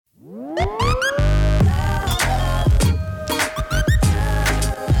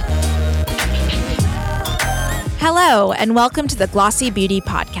Hello, and welcome to the Glossy Beauty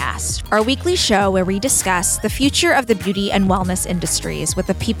Podcast, our weekly show where we discuss the future of the beauty and wellness industries with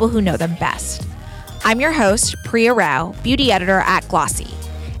the people who know them best. I'm your host, Priya Rao, beauty editor at Glossy,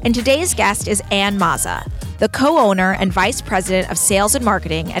 and today's guest is Anne Maza, the co-owner and vice president of sales and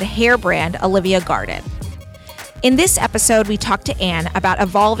marketing at hair brand Olivia Garden. In this episode, we talk to Anne about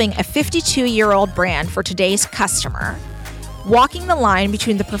evolving a 52-year-old brand for today's customer, walking the line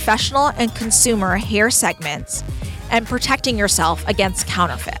between the professional and consumer hair segments, and protecting yourself against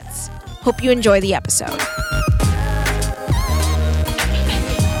counterfeits. Hope you enjoy the episode.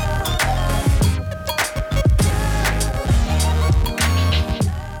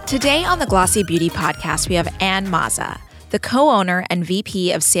 Today on the Glossy Beauty Podcast, we have Anne Maza, the co-owner and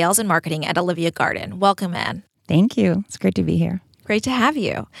VP of Sales and Marketing at Olivia Garden. Welcome, Anne. Thank you. It's great to be here. Great to have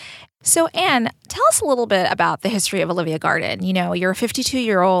you. So, Anne, tell us a little bit about the history of Olivia Garden. You know, you're a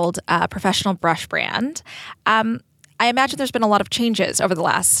 52-year-old professional brush brand. I imagine there's been a lot of changes over the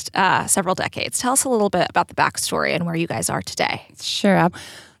last several decades. Tell us a little bit about the backstory and where you guys are today. Sure.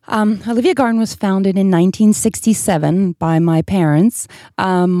 Olivia Garden was founded in 1967 by my parents,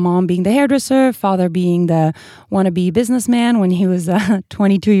 mom being the hairdresser, father being the wannabe businessman when he was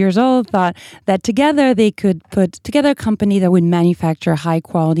 22 years old, thought that together they could put together a company that would manufacture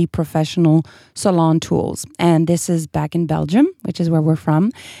high-quality professional salon tools. And this is back in Belgium, which is where we're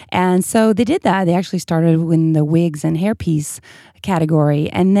from. And so they did that. They actually started in the wigs and hairpiece category.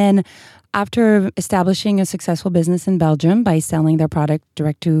 And then after establishing a successful business in Belgium by selling their product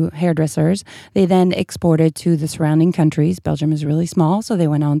direct to hairdressers, they then exported to the surrounding countries. Belgium is really small, so they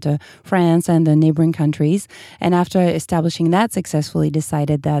went on to France and the neighboring countries. And after establishing that successfully,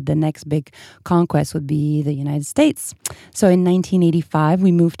 decided that the next big conquest would be the United States. So in 1985,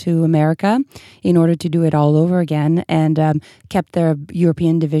 we moved to America in order to do it all over again, and kept their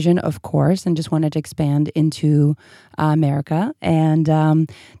European division, of course, and just wanted to expand into America, and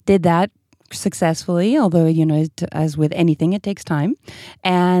did that successfully, although, you know, as with anything, it takes time.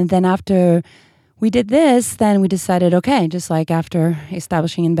 And then after we did this, then we decided, okay, just like after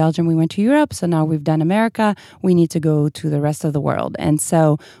establishing in Belgium, we went to Europe. So now we've done America, we need to go to the rest of the world. And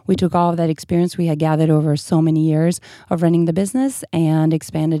so we took all of that experience we had gathered over so many years of running the business and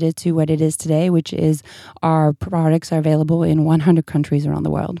expanded it to what it is today, which is our products are available in 100 countries around the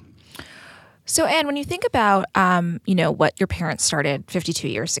world. So, Anne, when you think about, what your parents started 52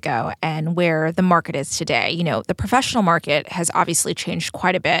 years ago and where the market is today, the professional market has obviously changed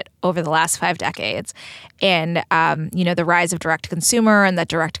quite a bit over the last 5 decades. And, the rise of direct-to-consumer and that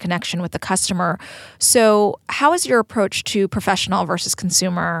direct connection with the customer. So how has your approach to professional versus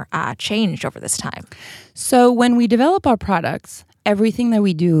consumer changed over this time? So when we develop our products, everything that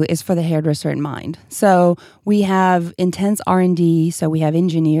we do is for the hairdresser in mind. So we have intense R&D, so we have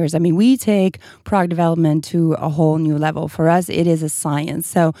engineers. I mean, we take product development to a whole new level. For us, it is a science.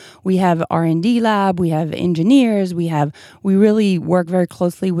 So we have R&D lab, we have engineers, we really work very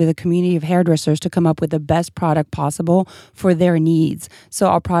closely with a community of hairdressers to come up with the best product possible for their needs. So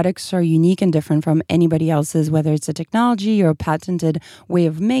our products are unique and different from anybody else's, whether it's a technology or a patented way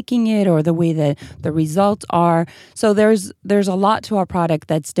of making it or the way that the results are. So there's a lot to our product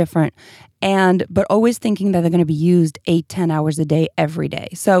that's different, but always thinking that they're going to be used 8-10 hours a day every day.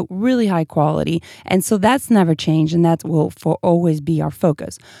 So really high quality. And so that's never changed, and that will always be our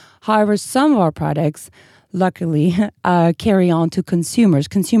focus. However, some of our products luckily carry on to consumers.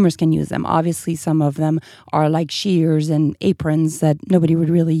 Consumers can use them. Obviously, some of them are like shears and aprons that nobody would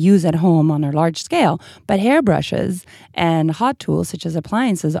really use at home on a large scale. But hairbrushes and hot tools, such as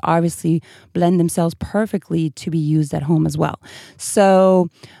appliances, obviously blend themselves perfectly to be used at home as well. So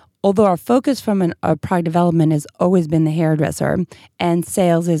although our focus from a product development has always been the hairdresser, and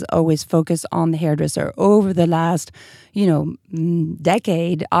sales is always focused on the hairdresser, over the last,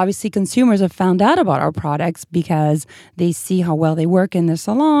 decade, obviously consumers have found out about our products because they see how well they work in the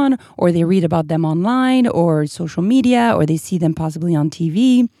salon, or they read about them online or social media, or they see them possibly on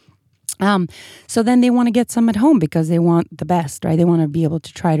TV. So then they want to get some at home because they want the best, right? They want to be able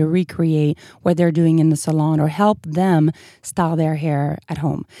to try to recreate what they're doing in the salon or help them style their hair at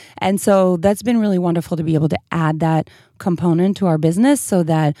home. And so that's been really wonderful to be able to add that component to our business so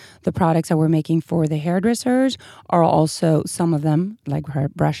that the products that we're making for the hairdressers are also, some of them, like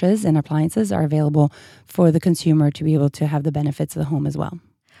brushes and appliances, are available for the consumer to be able to have the benefits of the home as well.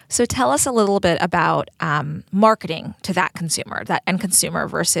 So tell us a little bit about marketing to that consumer, that end consumer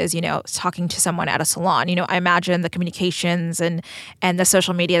versus, talking to someone at a salon. I imagine the communications and the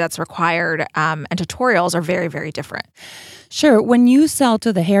social media that's required and tutorials are very, very different. Sure. When you sell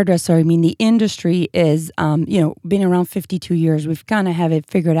to the hairdresser, I mean, the industry is, been around 52 years. We've kind of have it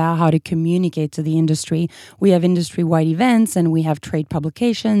figured out how to communicate to the industry. We have industry-wide events and we have trade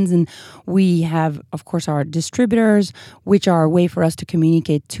publications and we have, of course, our distributors, which are a way for us to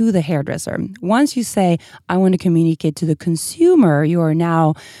communicate to the hairdresser. Once you say, I want to communicate to the consumer, you are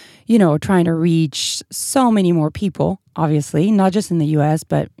now trying to reach so many more people, obviously, not just in the U.S.,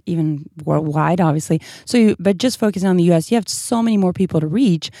 but even worldwide, obviously. But just focusing on the U.S., you have so many more people to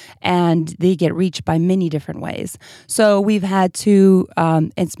reach, and they get reached by many different ways. So we've had to,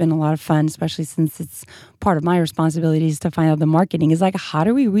 it's been a lot of fun, especially since it's part of my responsibilities to find out the marketing, is like, how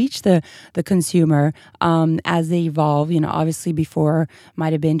do we reach the consumer as they evolve? Obviously before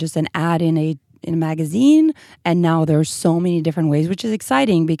might have been just an ad in a magazine, and now there's so many different ways, which is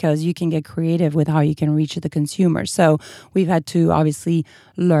exciting because you can get creative with how you can reach the consumer. So we've had to obviously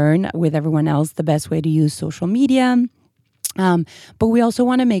learn with everyone else the best way to use social media. But we also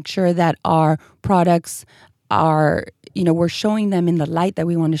want to make sure that our products are, we're showing them in the light that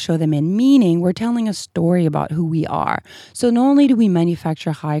we want to show them in, meaning we're telling a story about who we are. So not only do we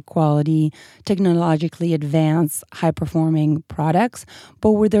manufacture high quality, technologically advanced, high performing products,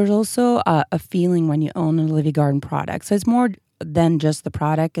 but there's also a feeling when you own an Olivia Garden product. So it's more than just the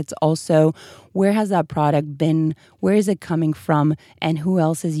product. It's also, where has that product been? Where is it coming from? And who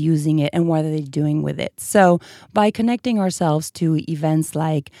else is using it? And what are they doing with it? So by connecting ourselves to events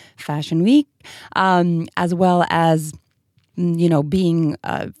like Fashion Week, as well as being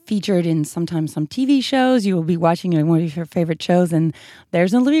featured in sometimes some TV shows. You will be watching one of your favorite shows and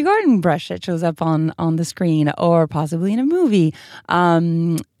there's an Olivia Garden brush that shows up on the screen, or possibly in a movie.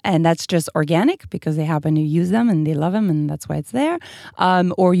 And that's just organic because they happen to use them and they love them and that's why it's there.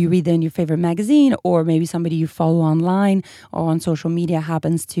 Or you read them in your favorite magazine, or maybe somebody you follow online or on social media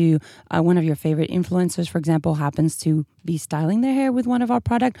happens to, one of your favorite influencers, for example, happens to be styling their hair with one of our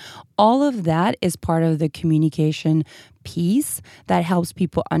product. All of that is part of the communication piece that helps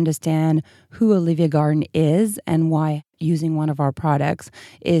people understand who Olivia Garden is and why using one of our products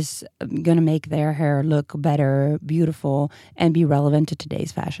is going to make their hair look better, beautiful, and be relevant to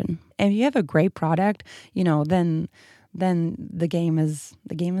today's fashion. And if you have a great product, then the game is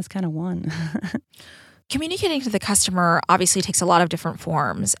kind of won. Communicating to the customer obviously takes a lot of different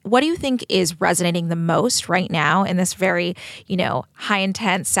forms. What do you think is resonating the most right now in this very, high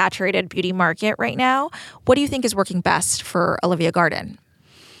intense, saturated beauty market right now? What do you think is working best for Olivia Garden?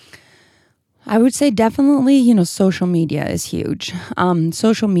 I would say definitely, social media is huge.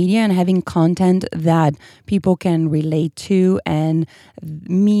 Social media and having content that people can relate to, and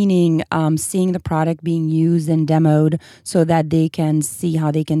meaning seeing the product being used and demoed so that they can see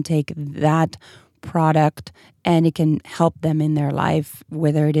how they can take that product and it can help them in their life,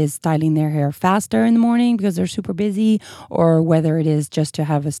 whether it is styling their hair faster in the morning because they're super busy, or whether it is just to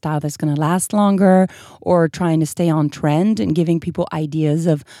have a style that's going to last longer, or trying to stay on trend and giving people ideas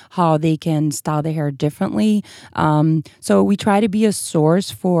of how they can style their hair differently. So we try to be a source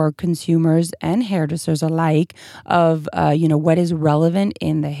for consumers and hairdressers alike of, what is relevant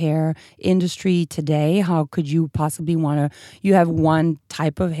in the hair industry today. How could you possibly you have one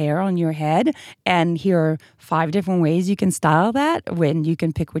type of hair on your head, and here are 5 different ways you can style that, when you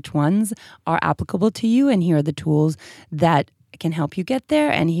can pick which ones are applicable to you, and here are the tools that can help you get there,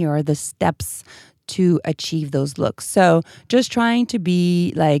 and here are the steps to achieve those looks. So just trying to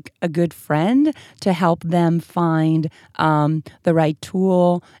be like a good friend to help them find the right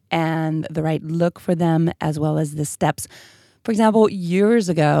tool and the right look for them, as well as the steps. For example, years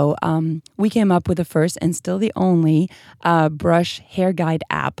ago, we came up with the first and still the only brush hair guide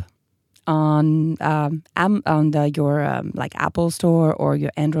app on your Apple Store or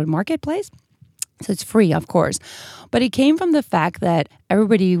your Android marketplace. So it's free, of course. But it came from the fact that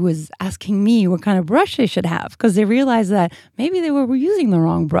everybody was asking me what kind of brush they should have, because they realized that maybe they were using the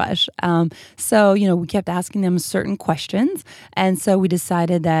wrong brush. So we kept asking them certain questions. And so we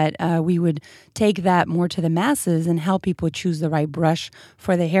decided that we would take that more to the masses and help people choose the right brush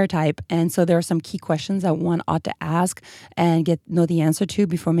for their hair type. And so there are some key questions that one ought to ask and know the answer to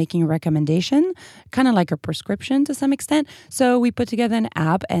before making a recommendation, kind of like a prescription to some extent. So we put together an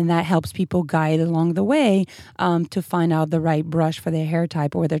app, and that helps people guide along the way to find out the right brush for their hair hair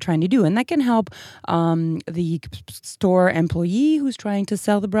type or what they're trying to do. And that can help the store employee who's trying to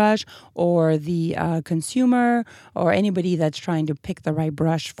sell the brush, or the consumer, or anybody that's trying to pick the right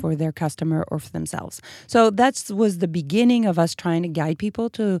brush for their customer or for themselves. So that was the beginning of us trying to guide people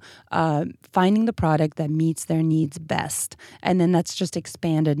to finding the product that meets their needs best. And then that's just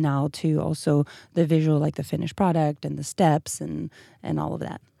expanded now to also the visual, like the finished product and the steps and all of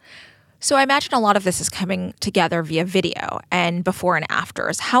that. So I imagine a lot of this is coming together via video and before and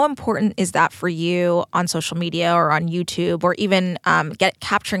afters. How important is that for you on social media or on YouTube, or even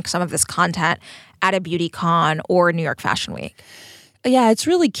capturing some of this content at a beauty con or New York Fashion Week? Yeah, it's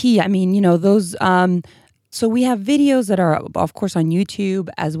really key. I mean, those... So we have videos that are, of course, on YouTube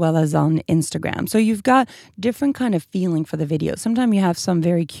as well as on Instagram. So you've got different kind of feeling for the video. Sometimes you have some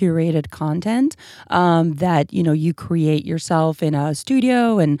very curated content that, you create yourself in a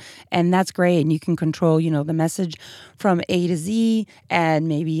studio, and that's great. And you can control, the message from A to Z, and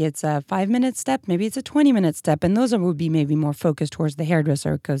maybe it's a 5-minute step, maybe it's a 20-minute step. And those would be maybe more focused towards the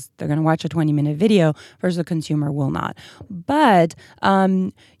hairdresser because they're going to watch a 20-minute video versus the consumer will not. But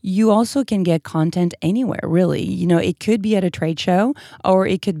you also can get content anywhere, really. It could be at a trade show, or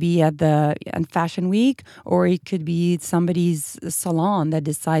it could be at Fashion Week, or it could be somebody's salon that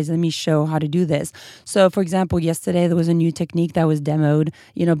decides, let me show how to do this. So, for example, yesterday there was a new technique that was demoed,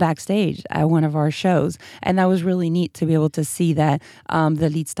 backstage at one of our shows. And that was really neat to be able to see that the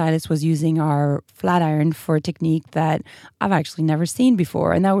lead stylist was using our flat iron for a technique that I've actually never seen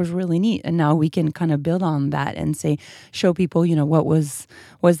before. And that was really neat. And now we can kind of build on that and show people, what was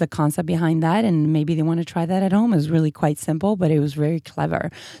the concept behind that, and maybe they want to try that at home. It was really quite simple, but it was very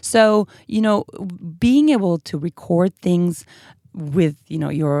clever. So, being able to record things with,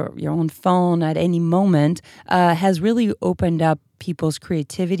 your own phone at any moment has really opened up people's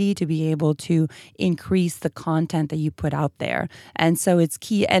creativity to be able to increase the content that you put out there. And so it's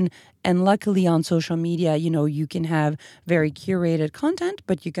key. And luckily on social media, you can have very curated content,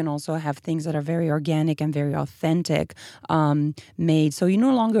 but you can also have things that are very organic and very authentic made. So you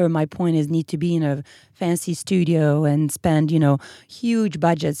no longer, my point is, need to be in a fancy studio and spend, huge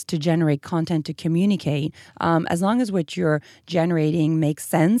budgets to generate content to communicate. As long as what you're generating makes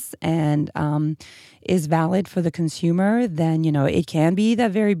sense and is valid for the consumer, then, it can be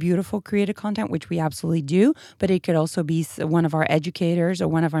that very beautiful creative content, which we absolutely do, but it could also be one of our educators or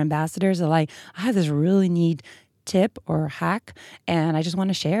one of our ambassadors are like, I have this really neat tip or hack, and I just want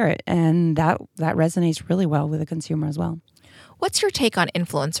to share it. And that resonates really well with the consumer as well. What's your take on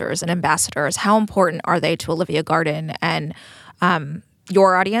influencers and ambassadors? How important are they to Olivia Garden and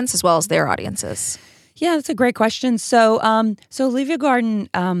your audience as well as their audiences? Yeah, that's a great question. So Olivia Garden,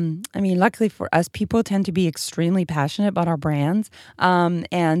 luckily for us, people tend to be extremely passionate about our brands.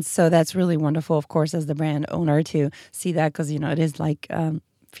 And so that's really wonderful, of course, as the brand owner to see that because, it is like...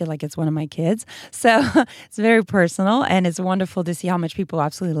 feel like it's one of my kids. So it's very personal, and it's wonderful to see how much people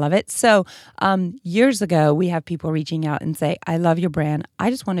absolutely love it. So years ago, we have people reaching out and say, I love your brand. I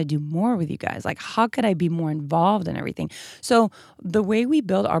just want to do more with you guys. Like, how could I be more involved in everything? So the way we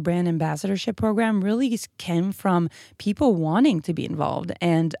built our brand ambassadorship program really came from people wanting to be involved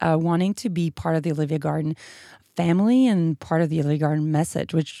and wanting to be part of the Olivia Garden family and part of the Olivia Garden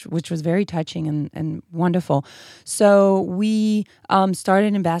message, which was very touching and wonderful. So we started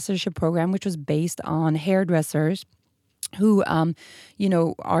an ambassadorship program, which was based on hairdressers who,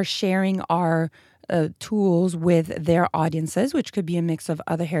 are sharing our tools with their audiences, which could be a mix of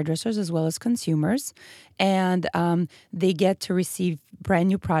other hairdressers as well as consumers. And they get to receive brand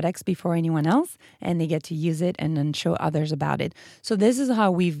new products before anyone else, and they get to use it and then show others about it. So this is how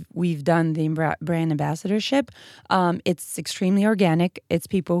we've done the brand ambassadorship. It's extremely organic. It's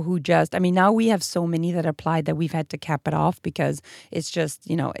people who now we have so many that applied that we've had to cap it off because it's just,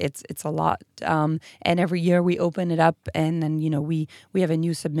 it's a lot. And every year we open it up, and then, we have a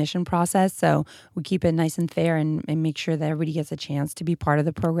new submission process. So we keep it nice and fair and make sure that everybody gets a chance to be part of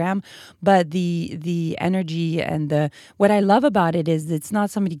the program. But the energy and what I love about it is it's not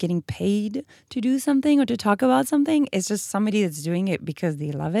somebody getting paid to do something or to talk about something. It's just somebody that's doing it because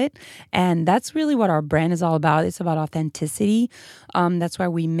they love it. And that's really what our brand is all about. It's about authenticity. That's why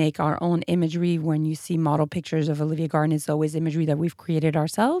we make our own imagery. When you see model pictures of Olivia Garden, it's always imagery that we've created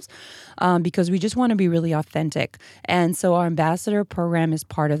ourselves because we just want to be really authentic. And so our ambassador program is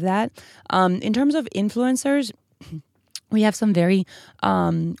part of that. In terms of influencers, we have some very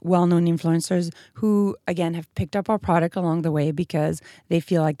well-known influencers who, again, have picked up our product along the way because they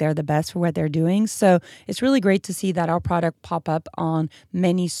feel like they're the best for what they're doing. So it's really great to see that our product pop up on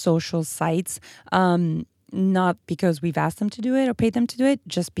many social sites. not because we've asked them to do it or paid them to do it,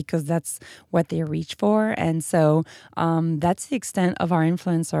 just because that's what they reach for. And so that's the extent of our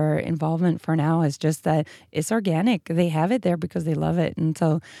influence or involvement for now, is just that it's organic. They have it there because they love it. And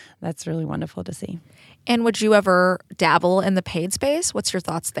so that's really wonderful to see. And would you ever dabble in the paid space? What's your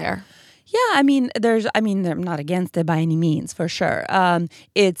thoughts there? Yeah, I'm not against it by any means, for sure.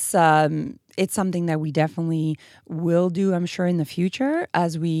 It's something that we definitely will do, I'm sure, in the future,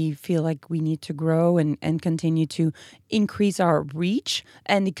 as we feel like we need to grow and continue to increase our reach.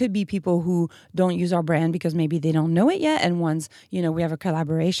 And it could be people who don't use our brand because maybe they don't know it yet. And once, we have a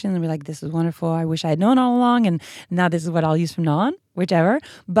collaboration and we're like, this is wonderful. I wish I had known all along. And now this is what I'll use from now on, whichever.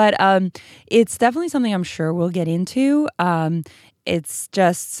 But it's definitely something I'm sure we'll get into. It's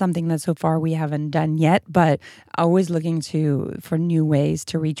just something that so far we haven't done yet, but always looking for new ways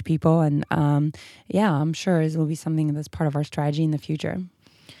to reach people. And I'm sure it will be something that's part of our strategy in the future.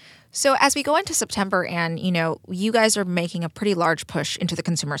 So as we go into September, and, you guys are making a pretty large push into the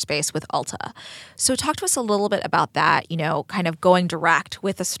consumer space with Ulta. So talk to us a little bit about that, kind of going direct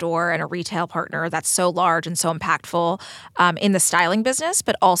with a store and a retail partner that's so large and so impactful in the styling business,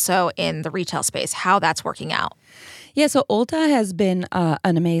 but also in the retail space, how that's working out. Yeah, so Ulta has been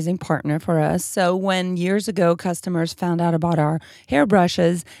an amazing partner for us. So when years ago customers found out about our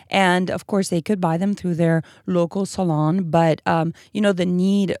hairbrushes, and of course they could buy them through their local salon, but the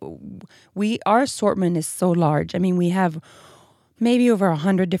need, our assortment is so large. I mean, we have maybe over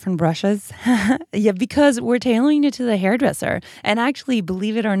 100 different brushes. Yeah, because we're tailoring it to the hairdresser. And actually,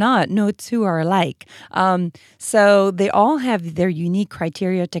 believe it or not, no two are alike. So they all have their unique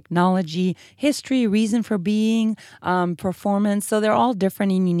criteria, technology, history, reason for being, performance. So they're all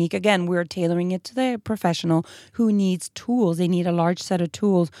different and unique. Again, we're tailoring it to the professional who needs tools. They need a large set of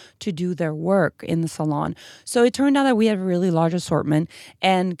tools to do their work in the salon. So it turned out that we had a really large assortment,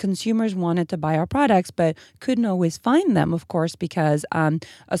 and consumers wanted to buy our products, but couldn't always find them, of course, because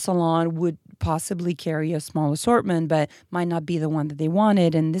a salon would possibly carry a small assortment, but might not be the one that they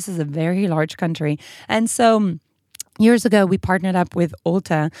wanted. And this is a very large country. And so years ago, we partnered up with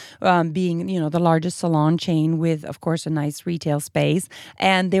Ulta, being, the largest salon chain with, of course, a nice retail space.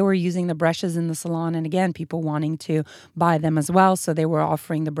 And they were using the brushes in the salon. And again, people wanting to buy them as well. So they were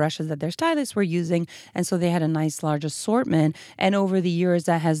offering the brushes that their stylists were using. And so they had a nice large assortment. And over the years,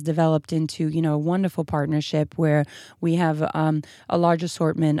 that has developed into, a wonderful partnership where we have a large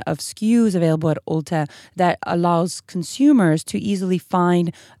assortment of SKUs available at Ulta that allows consumers to easily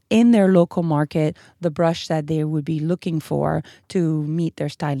find in their local market the brush that they would be looking for to meet their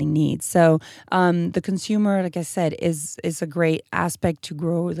styling needs. So the consumer, like I said, is a great aspect to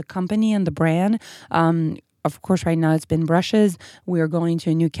grow the company and the brand. Of course, right now it's been brushes. We are going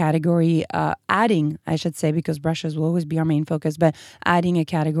to a new category, adding, I should say, because brushes will always be our main focus, but adding a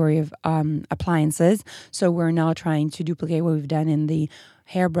category of appliances. So we're now trying to duplicate what we've done in the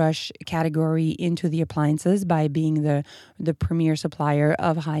hairbrush category into the appliances by being the premier supplier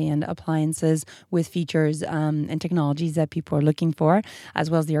of high-end appliances with features and technologies that people are looking for, as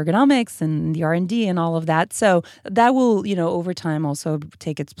well as the ergonomics and the R&D and all of that. So that will, over time also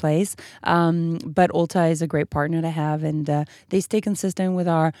take its place. But Ulta is a great partner to have, and they stay consistent with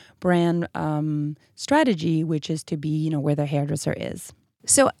our brand strategy, which is to be, where the hairdresser is.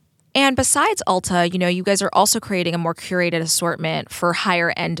 And besides Ulta, you guys are also creating a more curated assortment for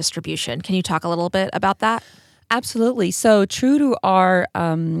higher end distribution. Can you talk a little bit about that? Absolutely. So true to our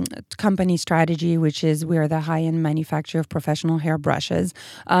company strategy, which is we are the high-end manufacturer of professional hairbrushes,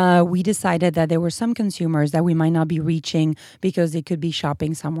 we decided that there were some consumers that we might not be reaching because they could be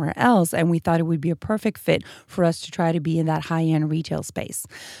shopping somewhere else. And we thought it would be a perfect fit for us to try to be in that high-end retail space.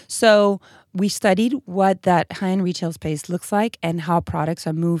 So we studied what that high-end retail space looks like and how products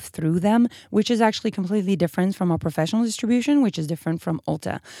are moved through them, which is actually completely different from our professional distribution, which is different from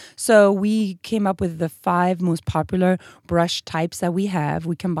Ulta. So we came up with the 5 most popular brush types that we have.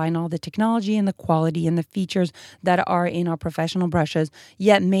 We combine all the technology and the quality and the features that are in our professional brushes,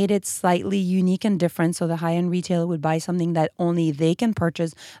 yet made it slightly unique and different so the high-end retailer would buy something that only they can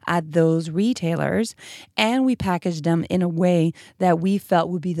purchase at those retailers. And we packaged them in a way that we felt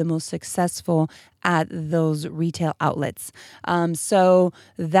would be the most successful at those retail outlets. So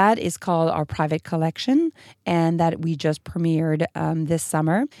that is called our private collection, and that we just premiered this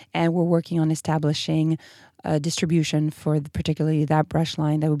summer. And we're working on establishing distribution for particularly that brush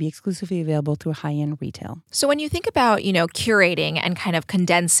line that will be exclusively available through high-end retail. So when you think about, curating and kind of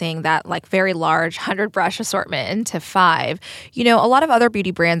condensing that very large 100 brush assortment into 5, a lot of other beauty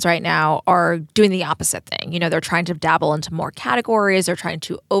brands right now are doing the opposite thing. They're trying to dabble into more categories. They're trying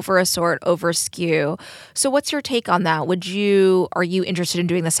to over-assort, over-SKU. shampoo. So what's your take on that? Are you interested in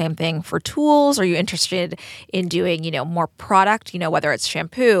doing the same thing for tools? Are you interested in doing, more product, whether it's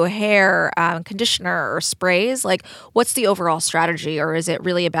shampoo, hair, conditioner, or sprays? Like, what's the overall strategy, or is it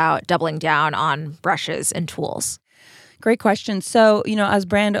really about doubling down on brushes and tools? Great question. So, as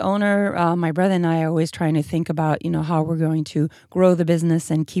brand owner, my brother and I are always trying to think about, how we're going to grow the business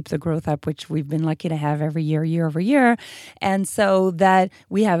and keep the growth up, which we've been lucky to have every year, year over year. And so that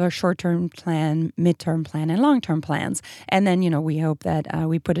we have a short-term plan, mid-term plan, and long-term plans. And then, we hope that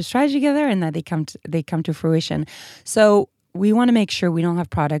we put a strategy together and that they come to fruition. So we want to make sure we don't have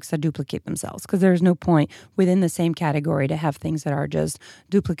products that duplicate themselves, because there's no point within the same category to have things that are just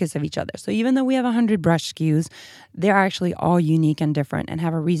duplicates of each other. So even though we have 100 brush SKUs, they're actually all unique and different and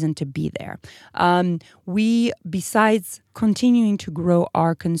have a reason to be there. Besides continuing to grow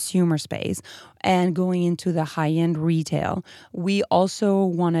our consumer space and going into the high-end retail, we also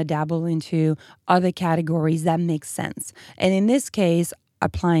want to dabble into other categories that make sense. And in this case,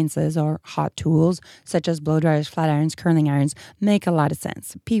 appliances or hot tools such as blow dryers, flat irons, curling irons make a lot of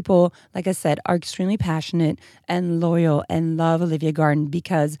sense. People, like I said, are extremely passionate and loyal and love Olivia Garden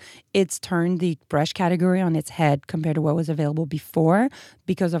because it's turned the brush category on its head compared to what was available before,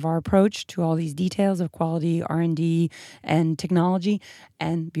 because of our approach to all these details of quality, R&D, and technology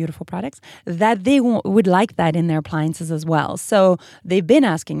and beautiful products, that they would like that in their appliances as well. So they've been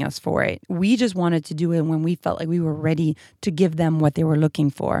asking us for it. We just wanted to do it when we felt like we were ready to give them what they were looking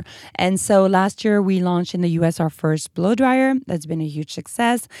for. And so last year we launched in the US our first blow dryer. That's been a huge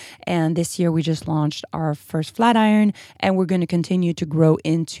success. And this year we just launched our first flat iron, and we're going to continue to grow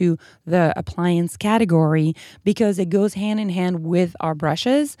into the appliance category because it goes hand in hand with our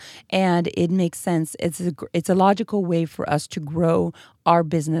brushes and it makes sense. It's a logical way for us to grow our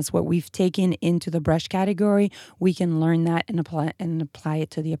business. What we've taken into the brush category, we can learn that and apply it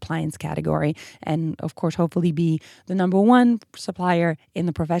to the appliance category. And of course, hopefully be the number one supplier in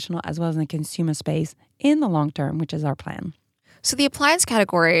the professional as well as in the consumer space in the long term, which is our plan. So the appliance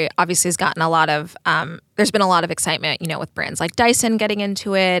category obviously has gotten there's been a lot of excitement, with brands like Dyson getting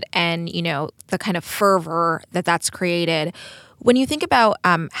into it and, the kind of fervor that's created. When you think about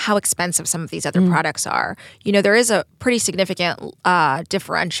how expensive some of these other products are, there is a pretty significant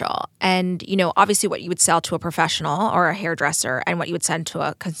differential. And, obviously what you would sell to a professional or a hairdresser and what you would send to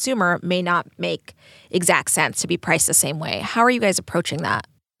a consumer may not make exact sense to be priced the same way. How are you guys approaching that?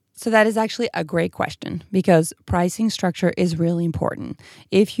 So that is actually a great question because pricing structure is really important.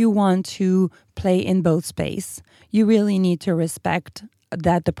 If you want to play in both space, you really need to respect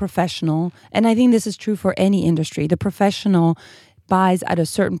that the professional, and I think this is true for any industry, the professional buys at a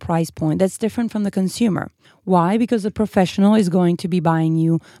certain price point that's different from the consumer. Why? Because the professional is going to be buying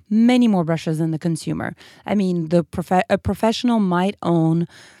you many more brushes than the consumer. I mean, a professional might own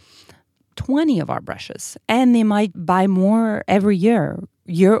 20 of our brushes, and they might buy more every year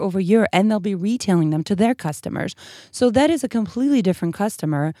over year, and they'll be retailing them to their customers. So that is a completely different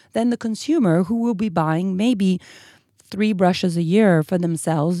customer than the consumer who will be buying maybe 3 brushes a year for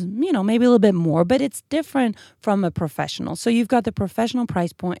themselves, maybe a little bit more, but it's different from a professional. So you've got the professional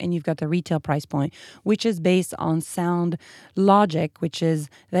price point and you've got the retail price point, which is based on sound logic, which is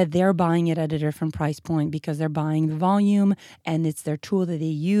that they're buying it at a different price point because they're buying the volume and it's their tool that they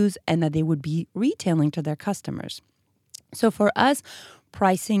use and that they would be retailing to their customers. So for us,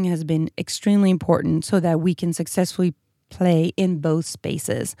 pricing has been extremely important so that we can successfully play in both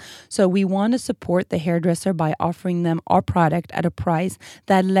spaces. So we want to support the hairdresser by offering them our product at a price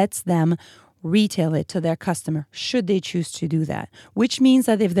that lets them retail it to their customer, should they choose to do that. Which means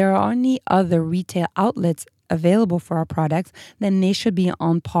that if there are any other retail outlets available for our products, then they should be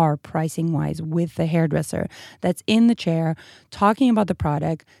on par pricing-wise with the hairdresser that's in the chair, talking about the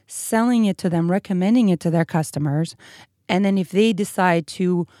product, selling it to them, recommending it to their customers. And then if they decide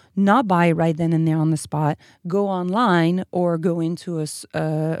to not buy it right then and there on the spot, go online or go into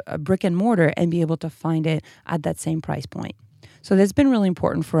a brick and mortar and be able to find it at that same price point. So that's been really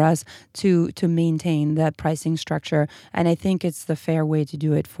important for us to maintain that pricing structure. And I think it's the fair way to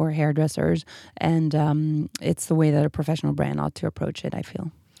do it for hairdressers. And it's the way that a professional brand ought to approach it, I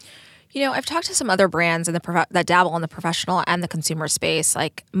feel. I've talked to some other brands that dabble in the professional and the consumer space,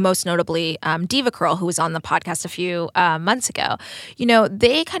 like most notably Diva Curl, who was on the podcast a few months ago.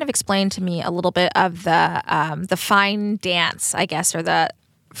 They kind of explained to me a little bit of the fine dance, I guess, or the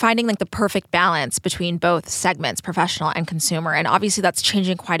finding like the perfect balance between both segments, professional and consumer. And obviously that's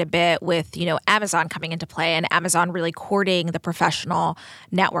changing quite a bit with, Amazon coming into play and Amazon really courting the professional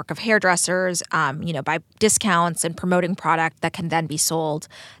network of hairdressers, by discounts and promoting product that can then be sold,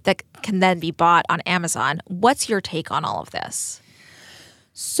 that can then be bought on Amazon. What's your take on all of this?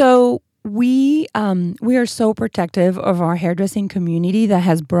 So We are so protective of our hairdressing community that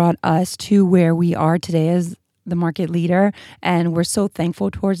has brought us to where we are today as the market leader, and we're so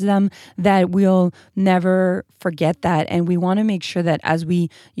thankful towards them that we'll never forget that. And we want to make sure that as we,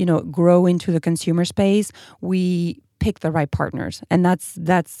 grow into the consumer space, we pick the right partners. And that's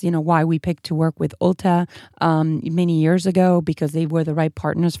why we picked to work with Ulta many years ago, because they were the right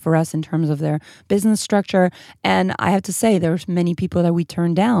partners for us in terms of their business structure. And I have to say, there's many people that we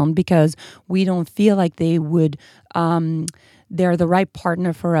turned down because we don't feel like they would they're the right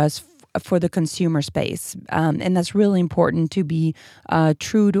partner for us for the consumer space. And that's really important, to be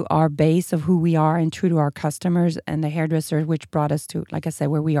true to our base of who we are and true to our customers and the hairdressers, which brought us to, like I said,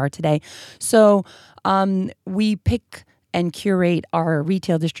 where we are today. So we pick and curate our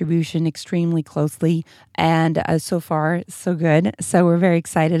retail distribution extremely closely. And so far, so good. So we're very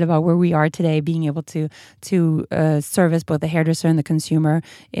excited about where we are today, being able to service both the hairdresser and the consumer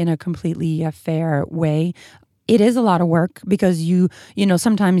in a completely fair way. It is a lot of work because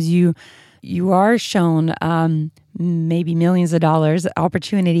sometimes you are shown maybe millions of dollars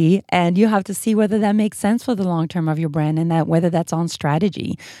opportunity, and you have to see whether that makes sense for the long term of your brand and that whether that's on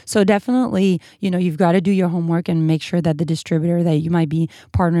strategy. So definitely, you've got to do your homework and make sure that the distributor that you might be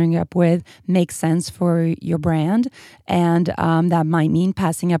partnering up with makes sense for your brand, and that might mean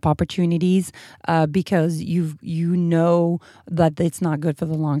passing up opportunities because you know that it's not good for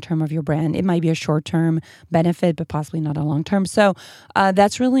the long term of your brand. It might be a short term benefit, but possibly not a long term. So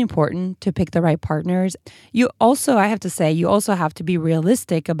that's really important, to pick the right partners. I have to say, you also have to be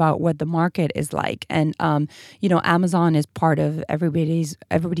realistic about what the market is like. And, Amazon is part of everybody's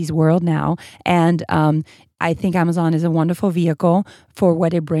world now. And I think Amazon is a wonderful vehicle for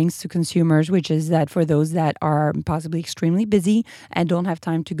what it brings to consumers, which is that for those that are possibly extremely busy and don't have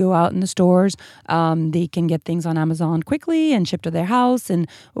time to go out in the stores, they can get things on Amazon quickly and shipped to their house,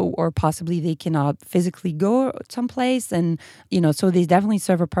 or possibly they cannot physically go someplace. And, so they definitely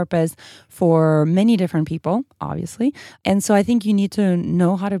serve a purpose for many different people, obviously. And so I think you need to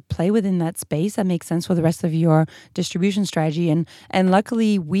know how to play within that space that makes sense for the rest of your distribution strategy. And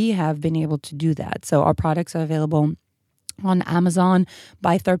luckily, we have been able to do that. So our products are available on Amazon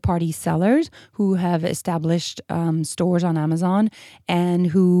by third-party sellers who have established stores on Amazon and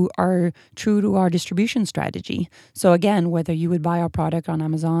who are true to our distribution strategy. So again, whether you would buy our product on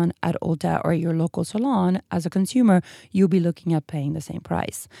Amazon, at Ulta, or your local salon, as a consumer, you'll be looking at paying the same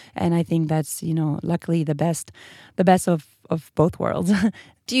price. And I think that's, luckily the best of both worlds.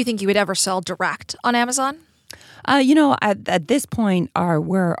 Do you think you would ever sell direct on Amazon? At this point, our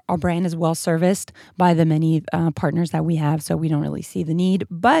brand is well serviced by the many partners that we have, so we don't really see the need.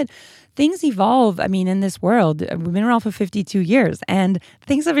 But things evolve. I mean, in this world, we've been around for 52 years, and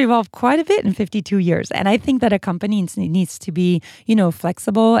things have evolved quite a bit in 52 years. And I think that a company needs to be,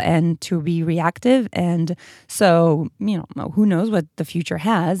 flexible and to be reactive. And so, who knows what the future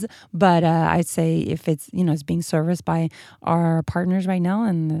has? But I'd say if it's, it's being serviced by our partners right now,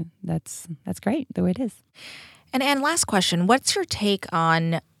 and that's great the way it is. And Anne, last question. What's your take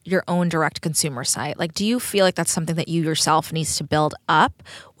on your own direct consumer site? Like, do you feel like that's something that you yourself needs to build up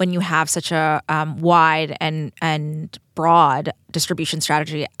when you have such a wide and broad distribution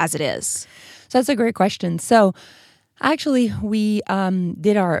strategy as it is? So that's a great question. So actually, we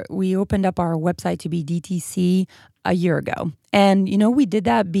opened up our website to be DTC a year ago. And, we did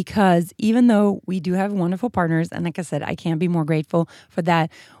that because even though we do have wonderful partners, and like I said, I can't be more grateful for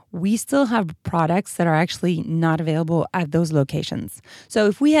that, we still have products that are actually not available at those locations. So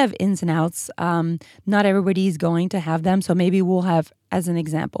if we have ins and outs, not everybody's going to have them. So maybe we'll have, as an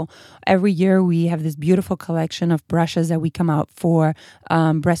example, every year we have this beautiful collection of brushes that we come out for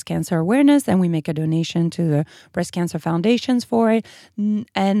breast cancer awareness, and we make a donation to the Breast Cancer Foundations for it.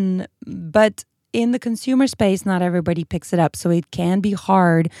 But in the consumer space, not everybody picks it up. So it can be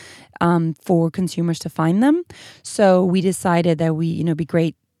hard for consumers to find them. So we decided that it'd be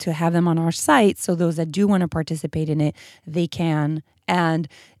great to have them on our site, so those that do want to participate in it, they can. And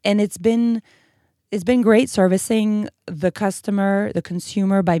it's been great servicing the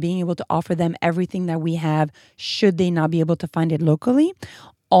consumer by being able to offer them everything that we have, should they not be able to find it locally.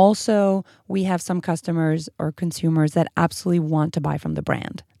 Also, we have some customers or consumers that absolutely want to buy from the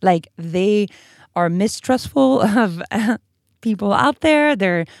brand. Like, they are mistrustful of people out there.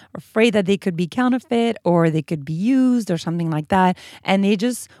 They're afraid that they could be counterfeit or they could be used or something like that. And they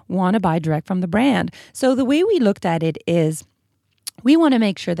just want to buy direct from the brand. So the way we looked at it is we want to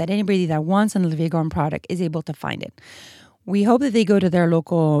make sure that anybody that wants an Olivia Garden product is able to find it. we hope that they go to their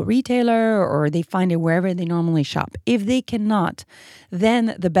local retailer or they find it wherever they normally shop. If they cannot,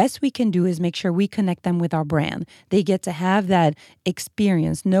 then the best we can do is make sure we connect them with our brand. They get to have that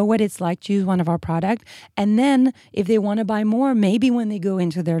experience, know what it's like to use one of our products. And then if they want to buy more, maybe when they go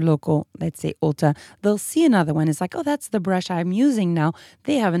into their local, let's say Ulta, they'll see another one. It's like, oh, that's the brush I'm using now.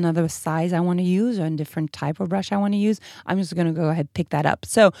 They have another size I want to use or a different type of brush I want to use. I'm just going to go ahead and pick that up.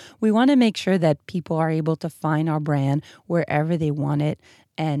 So we want to make sure that people are able to find our brand wherever they want it,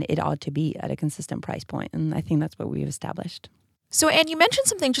 and it ought to be at a consistent price point. And I think that's what we've established. So, Anne, you mentioned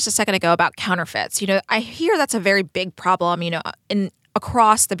something just a second ago about counterfeits. I hear that's a very big problem,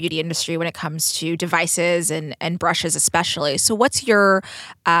 across the beauty industry when it comes to devices and brushes especially. So what's your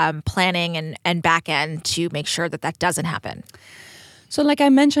planning and back end to make sure that doesn't happen? So like I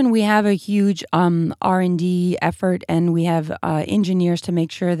mentioned, we have a huge R&D effort, and we have engineers to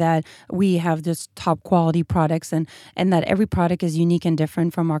make sure that we have just top quality products and that every product is unique and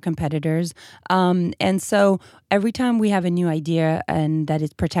different from our competitors. And so every time we have a new idea and that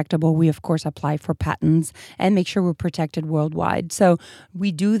is protectable, we of course apply for patents and make sure we're protected worldwide. So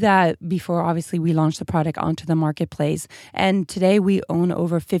we do that before obviously we launch the product onto the marketplace. And today we own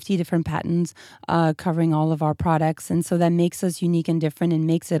over 50 different patents covering all of our products. And so that makes us unique and different and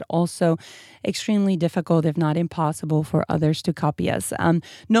makes it also extremely difficult, if not impossible, for others to copy us.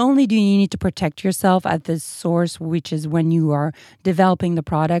 Not only do you need to protect yourself at the source, which is when you are developing the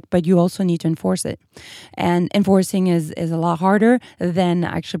product, but you also need to enforce it. And enforcing is a lot harder than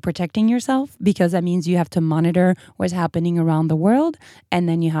actually protecting yourself, because that means you have to monitor what's happening around the world, and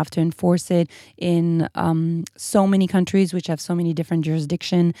then you have to enforce it in so many countries which have so many different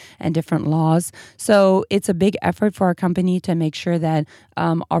jurisdictions and different laws. So it's a big effort for our company to make sure that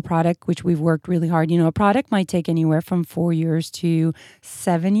our product, which we've worked really hard, a product might take anywhere from 4 years to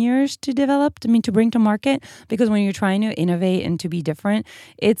 7 years to develop, to bring to market, because when you're trying to innovate and to be different,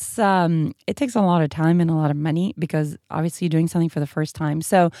 it takes a lot of time and a lot of money, because obviously you're doing something for the first time.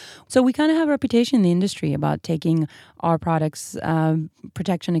 So we kind of have a reputation in the industry about taking our products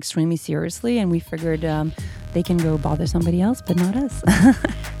protection extremely seriously, and we figured they can go bother somebody else, but not us.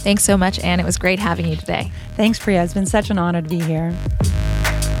 Thanks so much, Anne. It was great having you today. Thanks, Priya. It's been such an honor to be here.